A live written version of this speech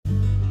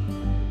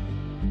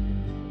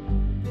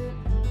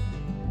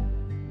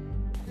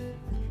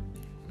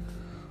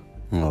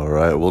All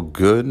right. Well,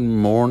 good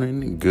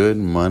morning. Good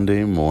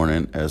Monday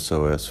morning,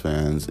 SOS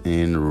fans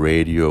in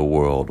radio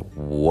world.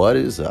 What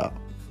is up?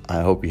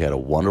 I hope you had a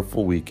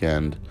wonderful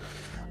weekend.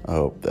 I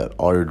hope that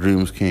all your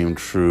dreams came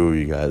true.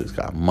 You guys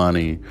got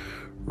money,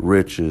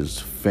 riches,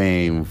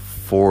 fame,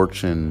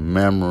 fortune,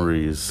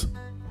 memories,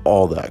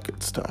 all that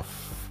good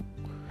stuff.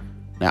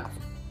 Now,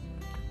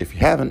 if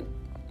you haven't,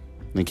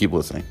 then keep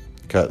listening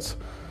because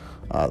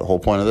the whole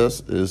point of this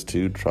is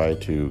to try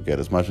to get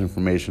as much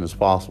information as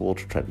possible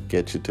to try to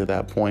get you to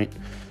that point.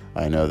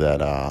 I know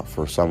that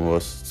for some of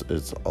us,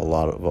 it's a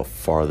lot of a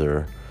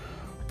farther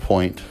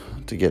point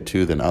to get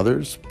to than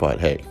others, but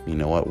hey, you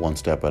know what? One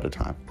step at a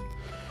time.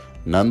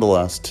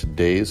 Nonetheless,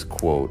 today's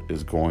quote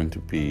is going to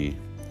be,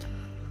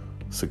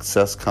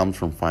 success comes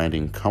from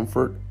finding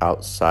comfort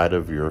outside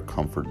of your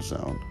comfort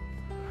zone.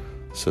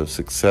 So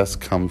success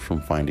comes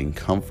from finding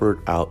comfort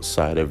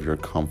outside of your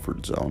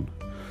comfort zone.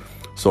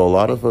 So a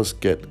lot of us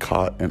get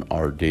caught in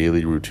our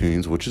daily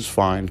routines, which is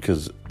fine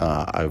because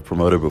I've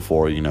promoted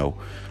before,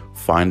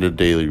 find a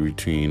daily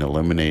routine,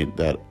 eliminate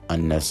that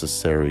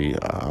unnecessary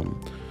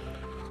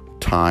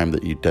time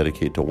that you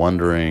dedicate to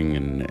wondering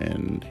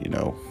and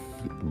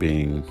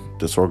being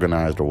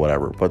disorganized or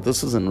whatever. But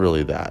this isn't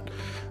really that.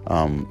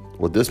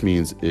 What this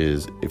means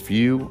is if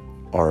you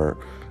are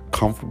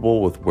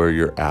comfortable with where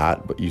you're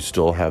at, but you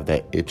still have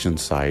that itch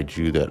inside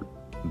you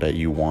that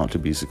you want to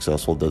be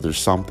successful, that there's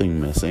something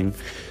missing,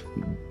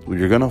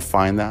 you're going to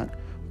find that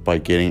by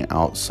getting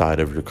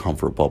outside of your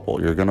comfort bubble.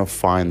 You're going to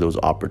find those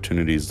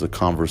opportunities, the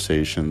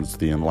conversations,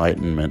 the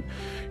enlightenment,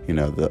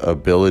 the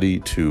ability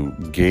to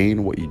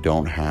gain what you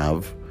don't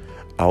have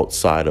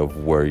outside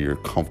of where you're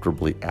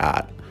comfortably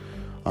at.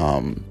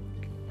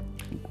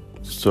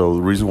 So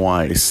the reason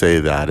why I say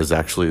that is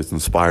actually it's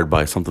inspired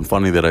by something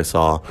funny that I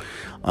saw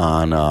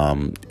on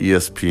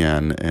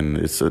ESPN, and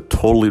it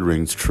totally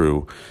rings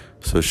true.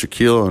 So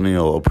Shaquille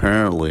O'Neal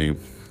apparently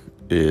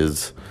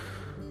is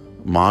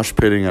mosh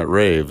pitting at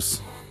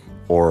raves,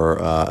 or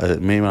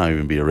it may not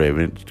even be a rave.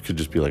 It could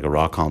just be like a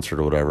rock concert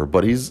or whatever.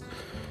 But he's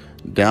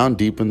down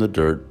deep in the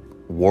dirt,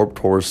 Warped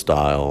Tour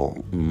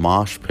style,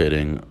 mosh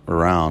pitting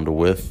around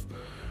with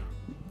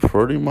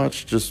pretty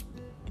much just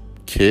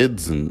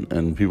kids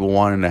and people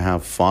wanting to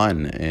have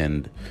fun.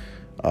 And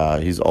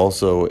he's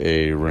also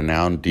a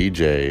renowned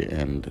DJ,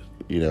 and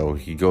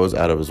he goes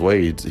out of his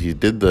way. He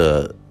did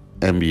the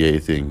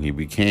NBA thing. He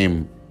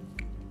became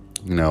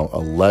a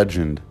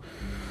legend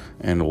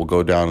and will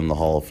go down in the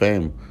Hall of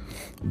Fame.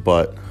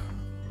 But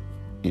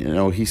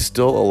he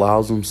still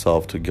allows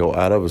himself to go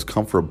out of his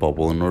comfort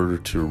bubble in order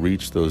to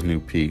reach those new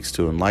peaks,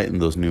 to enlighten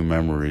those new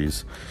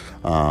memories,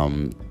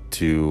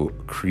 to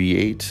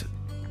create,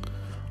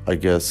 I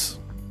guess,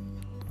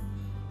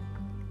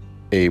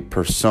 a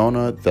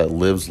persona that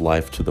lives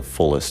life to the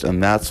fullest.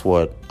 And that's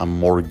what I'm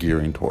more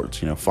gearing towards.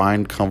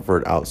 Find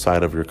comfort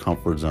outside of your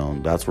comfort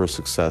zone. That's where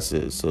success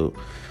is. So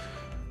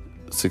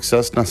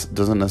success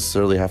doesn't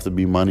necessarily have to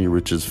be money,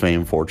 riches,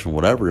 fame, fortune,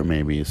 whatever it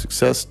may be.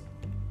 Success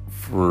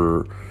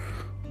for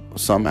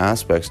some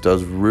aspects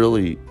does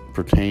really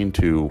pertain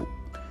to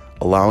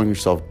allowing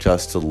yourself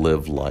just to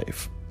live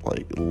life.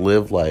 Like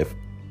live life,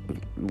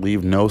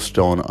 leave no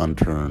stone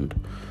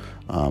unturned.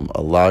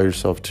 Allow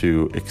yourself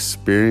to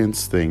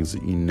experience things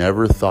that you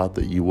never thought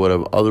that you would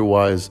have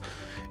otherwise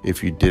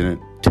if you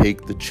didn't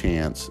take the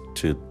chance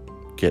to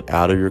get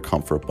out of your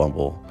comfort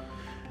bubble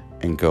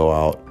and go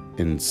out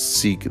and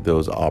seek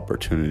those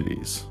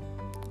opportunities.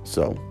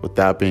 So with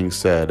that being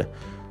said,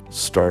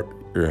 start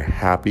your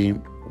happy,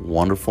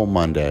 wonderful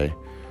Monday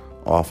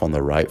off on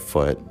the right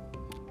foot.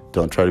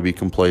 Don't try to be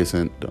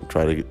complacent. Don't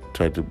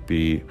try to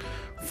be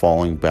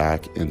falling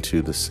back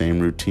into the same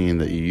routine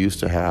that you used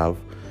to have.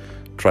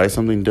 Try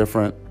something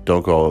different.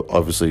 Don't go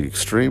obviously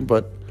extreme,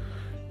 but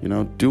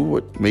do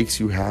what makes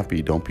you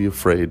happy. Don't be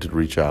afraid to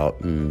reach out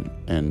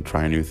and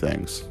try new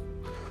things.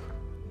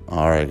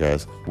 All right,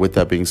 guys. With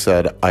that being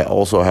said, I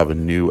also have a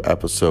new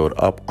episode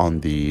up on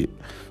the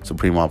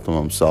Supreme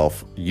Optimum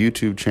Self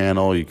YouTube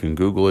channel. You can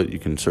Google it. You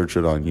can search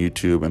it on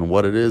YouTube. And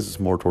what it is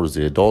more towards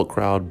the adult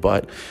crowd.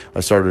 But I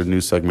started a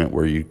new segment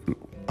where you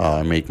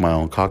make my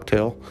own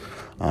cocktail.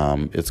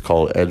 It's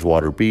called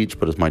Edgewater Beach,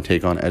 but it's my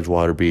take on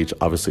Edgewater Beach.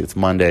 Obviously, it's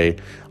Monday.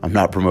 I'm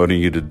not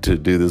promoting you to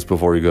do this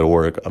before you go to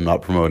work. I'm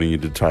not promoting you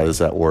to try this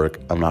at work.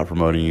 I'm not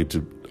promoting you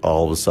to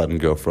all of a sudden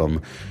go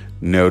from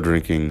no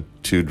drinking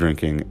to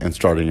drinking and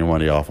starting your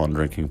Monday off on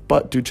drinking.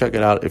 But do check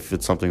it out if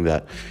it's something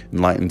that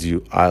enlightens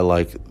you. I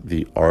like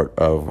the art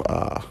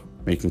of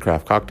making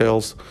craft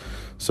cocktails.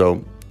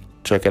 So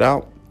check it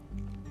out.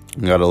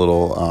 We got a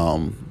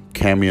little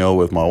cameo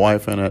with my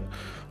wife in it.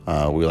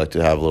 We like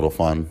to have a little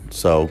fun.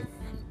 So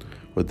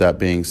with that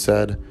being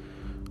said,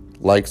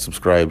 like,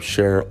 subscribe,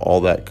 share,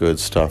 all that good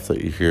stuff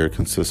that you hear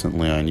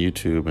consistently on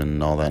YouTube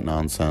and all that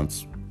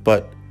nonsense.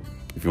 But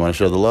if you want to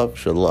share the love,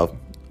 share the love.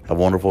 Have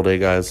a wonderful day,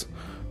 guys.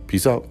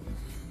 Peace out.